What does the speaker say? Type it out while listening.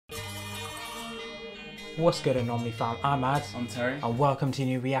What's good, ANMLY FAM? I'm Ad. I'm Terry. And welcome to a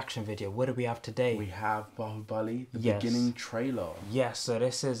new reaction video. What do we have today? We have Baahubali, the Yes. beginning trailer. Yes, so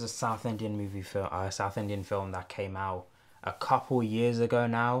this is a South Indian movie film, South Indian film that came out a couple years ago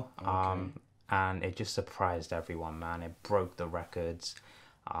now. And it just surprised everyone, man. It broke the records.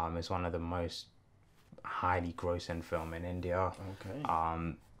 It's one of the most highly grossing film in India.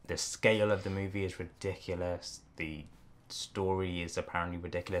 Okay. The scale of the movie is ridiculous. The story is apparently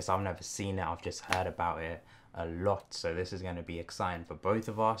ridiculous. I've never seen it. I've just heard about it a lot. So this is going to be exciting for both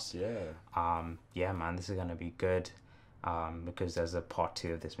of us. Yeah. Yeah, man, this is going to be good. Because there's a part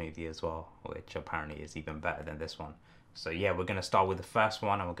 2 of this movie as well, which apparently is even better than this one. So yeah, we're going to start with the first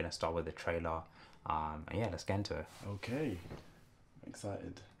one and we're going to start with the trailer. And yeah, let's get into it. Okay. I'm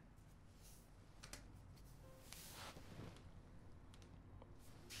excited.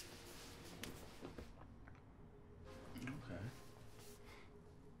 Okay.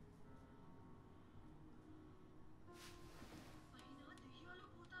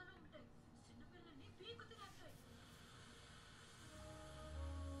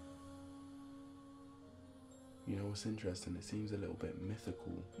 You know what's interesting? It seems a little bit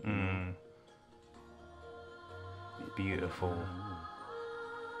mythical. Beautiful.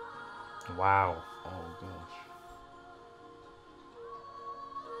 Wow. Oh gosh.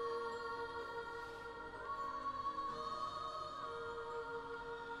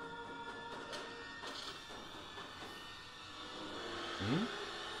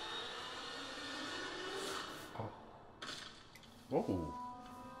 Oh. Oh.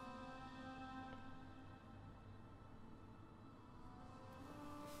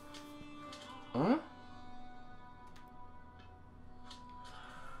 Huh?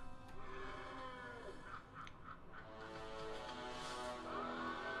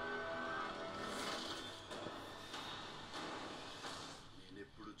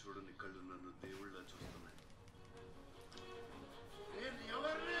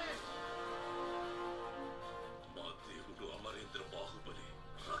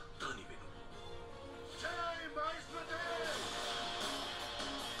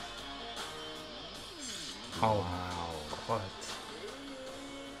 Oh wow. What?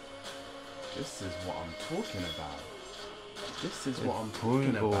 This is what I'm talking about. This is what I'm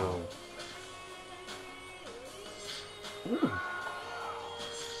talking about. Ooh.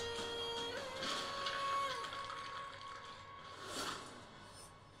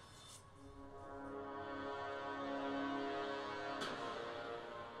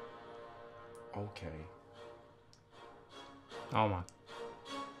 Okay. Oh my.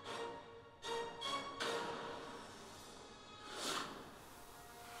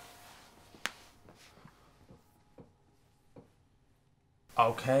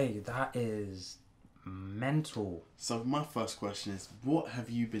 Okay, that is mental. So my first question is, what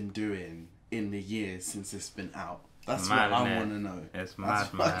have you been doing in the years since it's been out? That's mad, what I innit? want to know. It's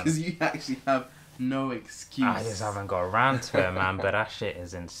mad, man. Because you actually have no excuse. I just haven't got around to it, man. But that shit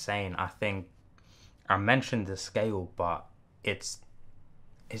is insane. I think I mentioned the scale, but it's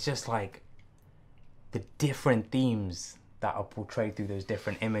just like the different themes that are portrayed through those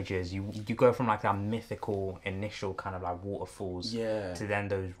different images. You go from like that mythical initial kind of like waterfalls, Yeah. to then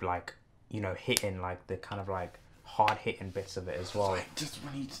those like, you know, hitting like the kind of like hard hitting bits of it as well. Like just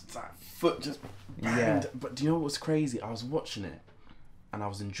when he that foot just banged. Yeah. But do you know what's crazy? I was watching it and I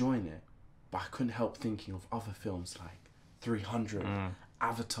was enjoying it, but I couldn't help thinking of other films like 300,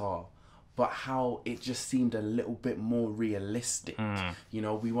 Avatar, but how it just seemed a little bit more realistic. You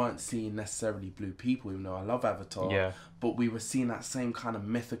know, we weren't seeing necessarily blue people, even though I love Avatar. Yeah. But we were seeing that same kind of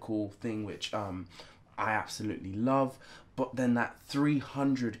mythical thing, which I absolutely love. But then that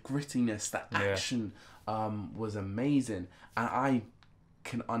 300 grittiness, that action was amazing. And I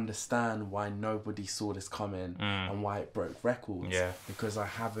can understand why nobody saw this coming and why it broke records. Yeah. Because I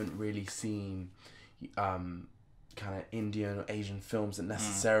haven't really seen kind of Indian or Asian films that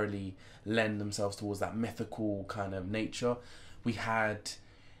necessarily lend themselves towards that mythical kind of nature. We had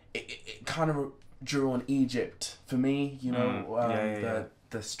it kind of drew on Egypt for me, you know,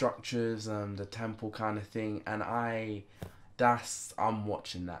 the structures, the temple kind of thing, and I'm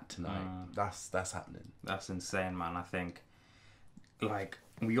watching that tonight. That's happening. That's insane, man. I think, like,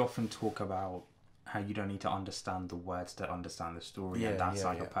 we often talk about how you don't need to understand the words to understand the story, and that's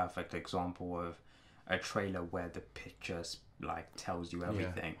a perfect example of a trailer where the pictures like tells you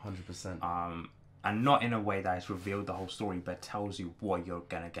everything. 100%. And not in a way that it's revealed the whole story, but tells you what you're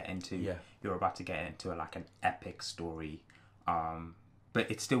gonna get into. Yeah. You're about to get into like an epic story. But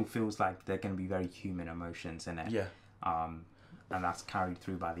it still feels like there are gonna be very human emotions in it. Yeah. And that's carried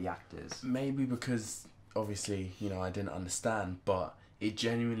through by the actors. Maybe because obviously, you know, I didn't understand, but it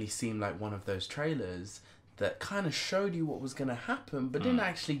genuinely seemed like one of those trailers that kind of showed you what was going to happen, but didn't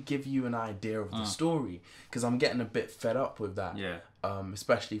actually give you an idea of the story. Because I'm getting a bit fed up with that. Yeah.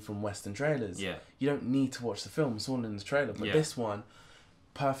 Especially from Western trailers. Yeah. You don't need to watch the film, it's all in the trailer. But this one,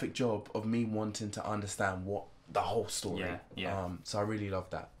 perfect job of me wanting to understand what the whole story. So I really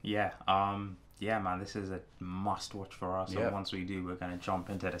love that. Yeah, man, this is a must watch for us. And once we do, we're going to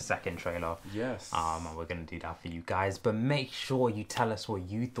jump into the second trailer. Yes. And we're going to do that for you guys. But make sure you tell us what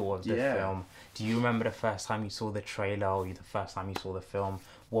you thought of the film. Do you remember the first time you saw the trailer or the first time you saw the film?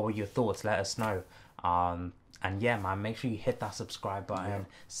 What were your thoughts? Let us know. And yeah, man, make sure you hit that subscribe button.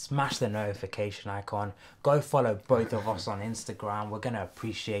 Smash the notification icon. Go follow both of us on Instagram. We're going to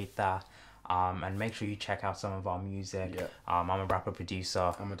appreciate that. And make sure you check out some of our music. I'm a rapper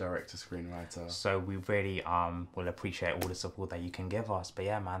producer. I'm a director screenwriter. So we really will appreciate all the support that you can give us. But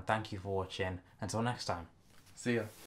yeah, man, thank you for watching. Until next time. See ya.